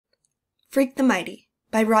Freak the Mighty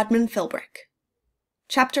by Rodman Philbrick.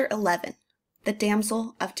 Chapter 11. The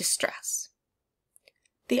Damsel of Distress.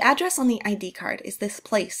 The address on the ID card is this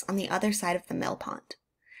place on the other side of the mill pond.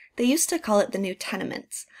 They used to call it the New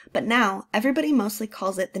Tenements, but now everybody mostly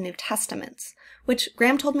calls it the New Testaments, which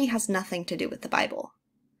Graham told me has nothing to do with the Bible.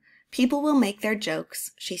 People will make their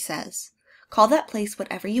jokes, she says. Call that place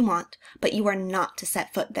whatever you want, but you are not to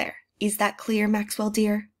set foot there. Is that clear, Maxwell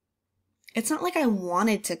dear? It's not like I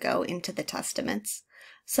wanted to go into the Testaments,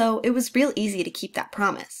 so it was real easy to keep that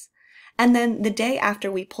promise. And then the day after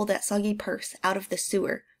we pulled that soggy purse out of the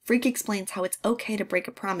sewer, Freak explains how it's okay to break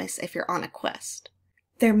a promise if you're on a quest.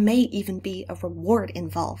 There may even be a reward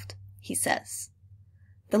involved, he says.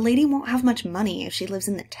 The lady won't have much money if she lives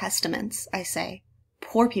in the Testaments, I say.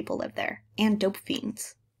 Poor people live there, and dope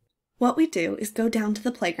fiends. What we do is go down to the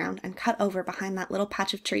playground and cut over behind that little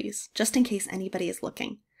patch of trees, just in case anybody is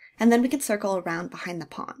looking, and then we can circle around behind the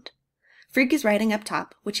pond. Freak is riding up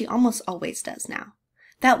top, which he almost always does now.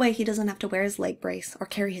 That way he doesn't have to wear his leg brace or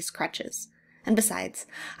carry his crutches. And besides,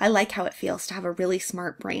 I like how it feels to have a really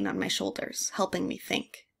smart brain on my shoulders, helping me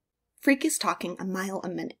think. Freak is talking a mile a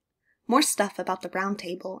minute. More stuff about the round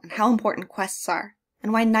table and how important quests are,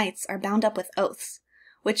 and why knights are bound up with oaths,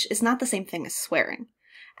 which is not the same thing as swearing.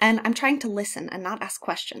 And I'm trying to listen and not ask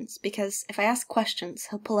questions, because if I ask questions,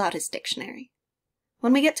 he'll pull out his dictionary.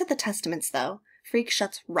 When we get to the Testaments, though, Freak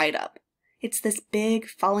shuts right up. It's this big,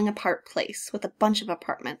 falling-apart place with a bunch of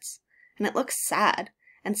apartments, and it looks sad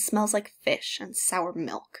and smells like fish and sour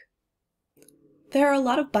milk. There are a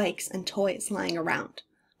lot of bikes and toys lying around,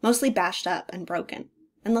 mostly bashed up and broken,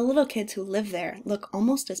 and the little kids who live there look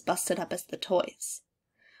almost as busted up as the toys.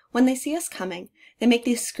 When they see us coming, they make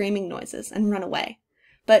these screaming noises and run away,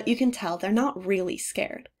 but you can tell they're not really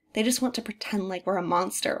scared. They just want to pretend like we're a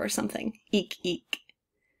monster or something. Eek, eek.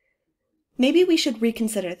 Maybe we should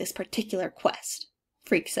reconsider this particular quest,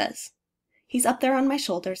 Freak says. He's up there on my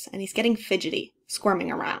shoulders, and he's getting fidgety, squirming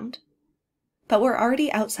around. But we're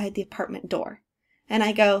already outside the apartment door, and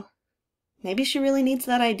I go, maybe she really needs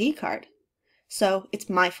that ID card. So it's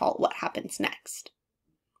my fault what happens next.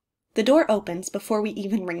 The door opens before we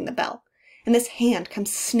even ring the bell, and this hand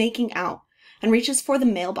comes snaking out and reaches for the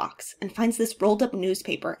mailbox and finds this rolled up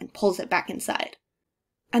newspaper and pulls it back inside.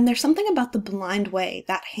 And there's something about the blind way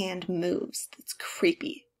that hand moves that's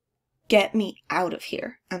creepy. Get me out of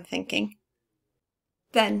here, I'm thinking.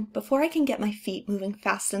 Then, before I can get my feet moving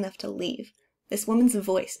fast enough to leave, this woman's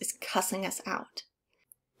voice is cussing us out.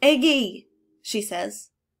 "Eggy," she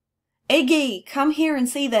says. "Eggy, come here and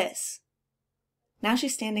see this." Now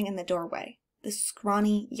she's standing in the doorway, this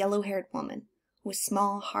scrawny, yellow-haired woman with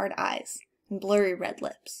small, hard eyes and blurry red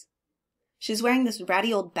lips. She's wearing this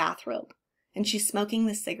ratty old bathrobe, and she's smoking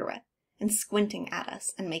the cigarette and squinting at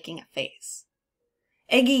us and making a face.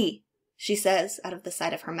 "Eggy," she says out of the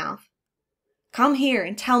side of her mouth. "Come here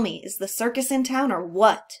and tell me, is the circus in town or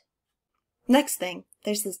what?" Next thing,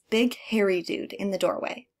 there's this big hairy dude in the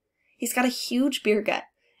doorway. He's got a huge beer gut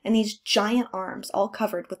and these giant arms all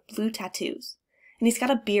covered with blue tattoos, and he's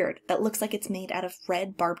got a beard that looks like it's made out of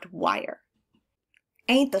red barbed wire.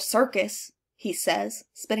 "Ain't the circus," he says,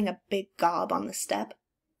 spitting a big gob on the step.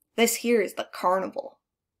 "This here is the carnival."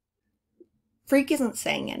 Freak isn't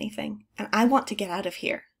saying anything, and I want to get out of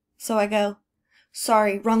here. So I go,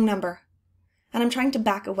 "Sorry, wrong number." And I'm trying to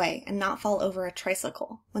back away and not fall over a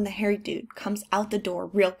tricycle when the hairy dude comes out the door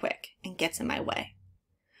real quick and gets in my way.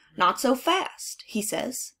 "Not so fast," he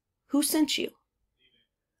says. "Who sent you?"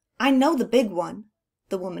 "I know the big one,"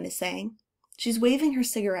 the woman is saying. She's waving her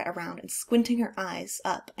cigarette around and squinting her eyes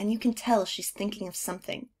up, and you can tell she's thinking of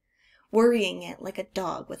something, worrying it like a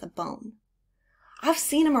dog with a bone. "I've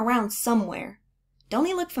seen him around somewhere. Don't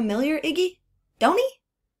he look familiar, Iggy? Don't he?"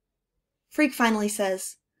 Freak finally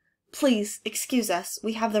says, "Please, excuse us,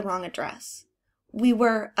 we have the wrong address. We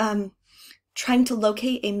were, trying to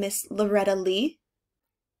locate a Miss Loretta Lee."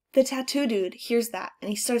 The tattoo dude hears that, and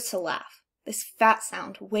he starts to laugh, this fat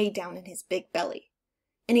sound way down in his big belly.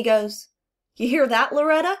 And he goes, "You hear that,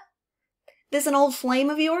 Loretta? This an old flame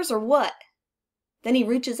of yours, or what?" Then he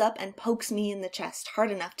reaches up and pokes me in the chest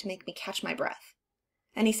hard enough to make me catch my breath.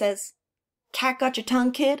 And he says, "Cat got your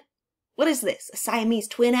tongue, kid? What is this, a Siamese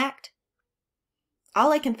twin act?"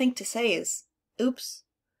 All I can think to say is, oops,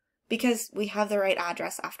 because we have the right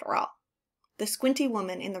address after all. The squinty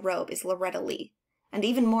woman in the robe is Loretta Lee, and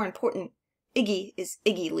even more important, Iggy is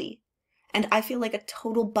Iggy Lee, and I feel like a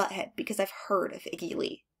total butthead because I've heard of Iggy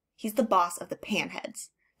Lee. He's the boss of the Panheads,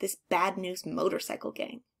 this bad news motorcycle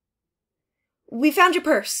gang. "We found your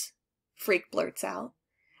purse," Freak blurts out,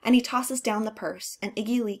 and he tosses down the purse, and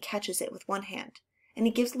Iggy Lee catches it with one hand, and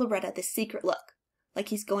he gives Loretta this secret look, like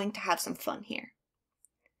he's going to have some fun here.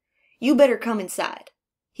 "You better come inside,"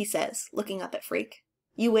 he says, looking up at Freak.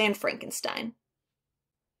 "You and Frankenstein."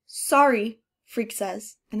 "Sorry," Freak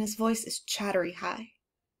says, and his voice is chattery high.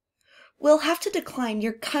 "We'll have to decline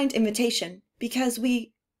your kind invitation, because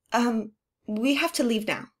we have to leave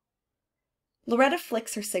now." Loretta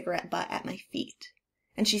flicks her cigarette butt at my feet,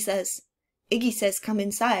 and she says, "Iggy says come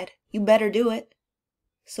inside. You better do it."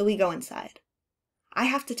 So we go inside. I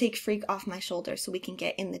have to take Freak off my shoulder so we can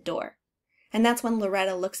get in the door. And that's when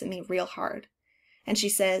Loretta looks at me real hard. And she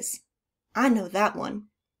says, "I know that one.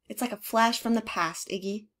 It's like a flash from the past,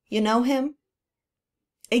 Iggy. You know him?"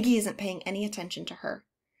 Iggy isn't paying any attention to her.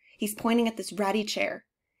 He's pointing at this ratty chair.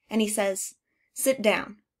 And he says, "Sit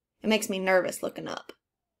down. It makes me nervous looking up."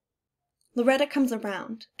 Loretta comes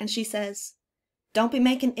around, and she says, "Don't be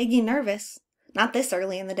making Iggy nervous. Not this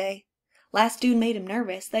early in the day. Last dude made him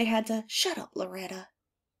nervous. They had to—" "Shut up, Loretta,"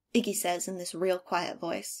 Iggy says in this real quiet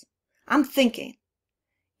voice. "I'm thinking.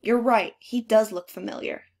 You're right, he does look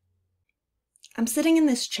familiar." I'm sitting in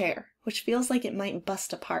this chair, which feels like it might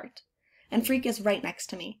bust apart, and Freak is right next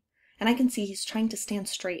to me, and I can see he's trying to stand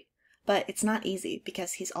straight, but it's not easy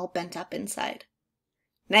because he's all bent up inside.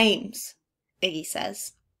 "Names," Iggy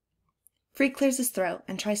says. Freak clears his throat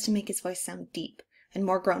and tries to make his voice sound deep and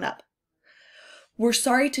more grown up. "We're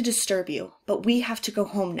sorry to disturb you, but we have to go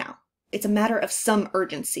home now. It's a matter of some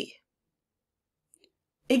urgency."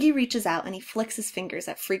 Iggy reaches out and he flicks his fingers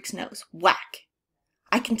at Freak's nose. Whack!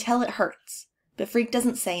 I can tell it hurts, but Freak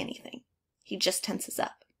doesn't say anything. He just tenses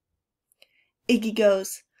up. Iggy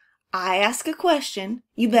goes, "I ask a question,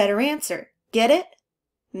 you better answer. Get it?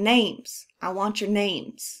 Names. I want your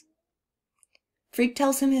names." Freak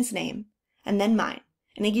tells him his name, and then mine,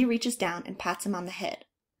 and Iggy reaches down and pats him on the head.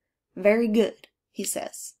 "Very good," he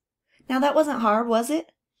says. "Now that wasn't hard, was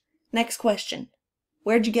it? Next question.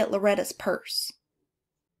 Where'd you get Loretta's purse?"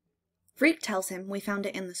 Freak tells him we found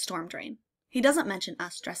it in the storm drain. He doesn't mention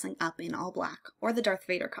us dressing up in all black, or the Darth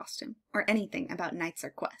Vader costume, or anything about knights or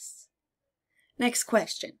quests. "Next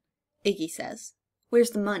question," Iggy says.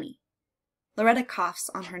 "Where's the money?" Loretta coughs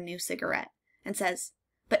on her new cigarette, and says,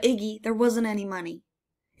 "But Iggy, there wasn't any money."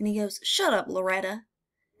 And he goes, "Shut up, Loretta."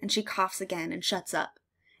 And she coughs again and shuts up.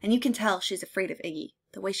 And you can tell she's afraid of Iggy,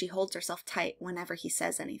 the way she holds herself tight whenever he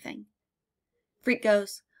says anything. Freak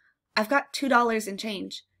goes, "I've got $2 in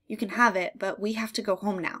change. You can have it, but we have to go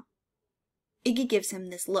home now." Iggy gives him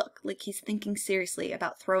this look like he's thinking seriously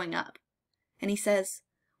about throwing up. And he says,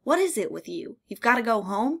 "What is it with you? You've got to go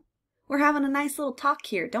home? We're having a nice little talk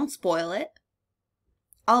here. Don't spoil it."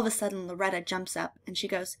 All of a sudden, Loretta jumps up and she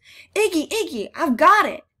goes, Iggy, I've got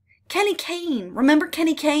it! Kenny Kane! Remember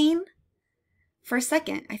Kenny Kane?" For a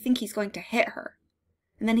second, I think he's going to hit her.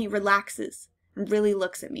 And then he relaxes and really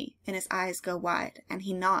looks at me, and his eyes go wide, and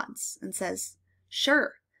he nods and says,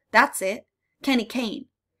 "Sure, that's it. Kenny Kane.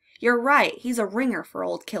 You're right, he's a ringer for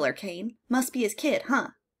old Killer Kane. Must be his kid,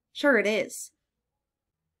 huh? Sure it is."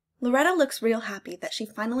 Loretta looks real happy that she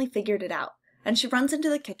finally figured it out, and she runs into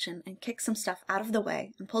the kitchen and kicks some stuff out of the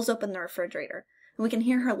way and pulls open the refrigerator, and we can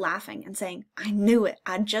hear her laughing and saying, "I knew it,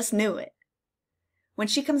 I just knew it." When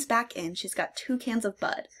she comes back in, she's got 2 cans of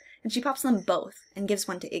Bud, and she pops them both and gives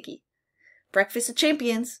one to Iggy. "Breakfast of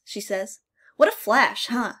champions," she says. "What a flash,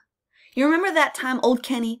 huh? You remember that time old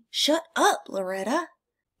Kenny—" "Shut up, Loretta,"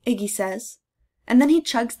 Iggy says. And then he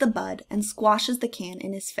chugs the Bud and squashes the can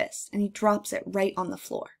in his fist, and he drops it right on the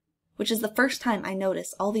floor, which is the first time I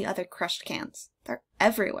notice all the other crushed cans. They're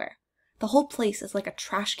everywhere. The whole place is like a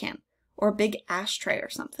trash can, or a big ashtray or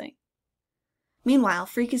something. Meanwhile,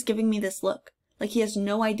 Freak is giving me this look, like he has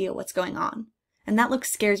no idea what's going on, and that look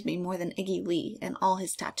scares me more than Iggy Lee and all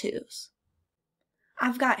his tattoos.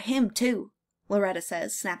 "I've got him, too," Loretta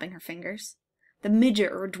says, snapping her fingers. "The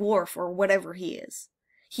midget or dwarf or whatever he is.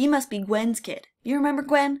 He must be Gwen's kid. You remember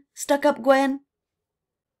Gwen? Stuck-up Gwen?"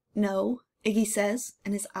 "No," Iggy says,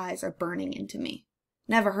 and his eyes are burning into me.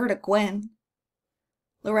 "Never heard of Gwen."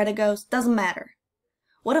 Loretta goes, "Doesn't matter.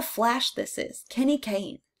 What a flash this is. Kenny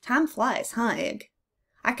Kane. Time flies, huh, Ig?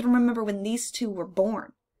 I can remember when these two were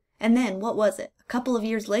born. And then, what was it? A couple of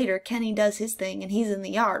years later, Kenny does his thing and he's in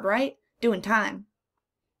the yard, right? Doing time."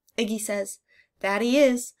 Iggy says, "That he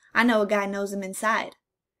is. I know a guy knows him inside."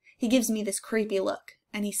 He gives me this creepy look,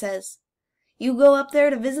 and he says, "You go up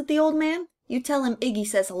there to visit the old man? You tell him Iggy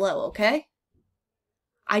says hello, okay?"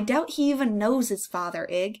 I doubt he even knows his father,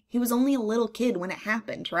 Ig. He was only a little kid when it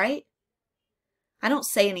happened, right? I don't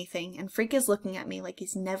say anything, and Freak is looking at me like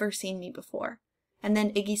he's never seen me before. And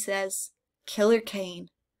then Iggy says, "Killer Kane.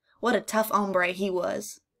 What a tough hombre he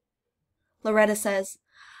was." Loretta says,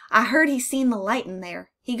 "I heard he seen the light in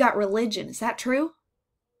there. He got religion. Is that true?"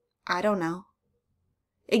 "I don't know."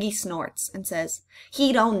 Iggy snorts and says,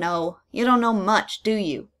 "He don't know. You don't know much, do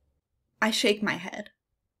you?" I shake my head.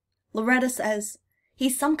 Loretta says,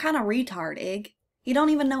 "He's some kind of retard, Ig. You don't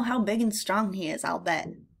even know how big and strong he is, I'll bet."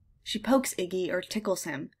 She pokes Iggy or tickles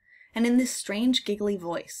him, and in this strange giggly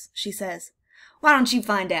voice, she says, "Why don't you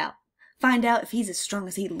find out? Find out if he's as strong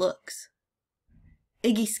as he looks."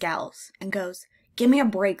 Iggy scowls and goes, "Give me a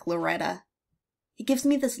break, Loretta." He gives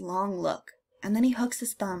me this long look, and then he hooks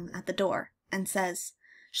his thumb at the door and says,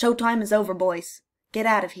 "Showtime is over, boys. Get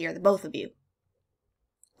out of here, the both of you."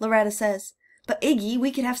 Loretta says, "But Iggy,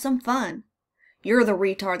 we could have some fun." "You're the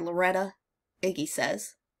retard, Loretta," Iggy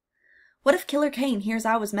says. "What if Killer Kane hears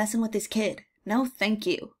I was messing with his kid? No, thank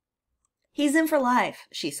you." "He's in for life,"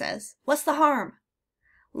 she says. "What's the harm?"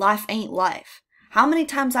 "Life ain't life. How many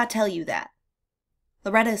times I tell you that?"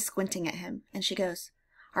 Loretta is squinting at him, and she goes,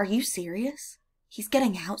 "Are you serious? He's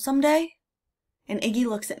getting out someday?" And Iggy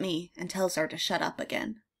looks at me and tells her to shut up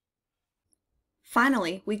again.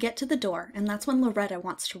 Finally, we get to the door, and that's when Loretta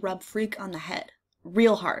wants to rub Freak on the head,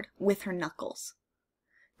 real hard, with her knuckles.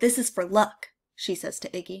 "This is for luck," she says to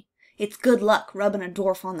Iggy. "It's good luck rubbing a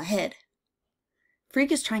dwarf on the head."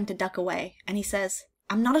 Freak is trying to duck away, and he says,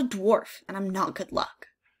 "I'm not a dwarf, and I'm not good luck."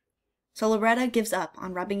 So Loretta gives up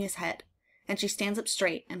on rubbing his head, and she stands up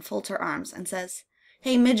straight and folds her arms and says,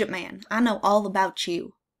 "Hey, midget man, I know all about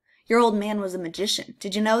you. Your old man was a magician.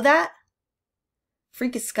 Did you know that?"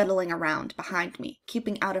 Freak is scuttling around behind me,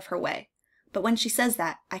 keeping out of her way, but when she says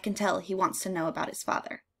that, I can tell he wants to know about his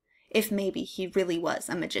father, if maybe he really was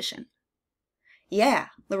a magician. "Yeah,"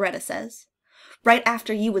 Loretta says. "Right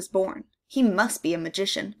after you was born. He must be a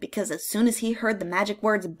magician, because as soon as he heard the magic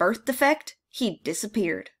words birth defect, he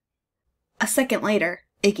disappeared." A second later,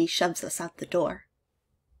 Iggy shoves us out the door.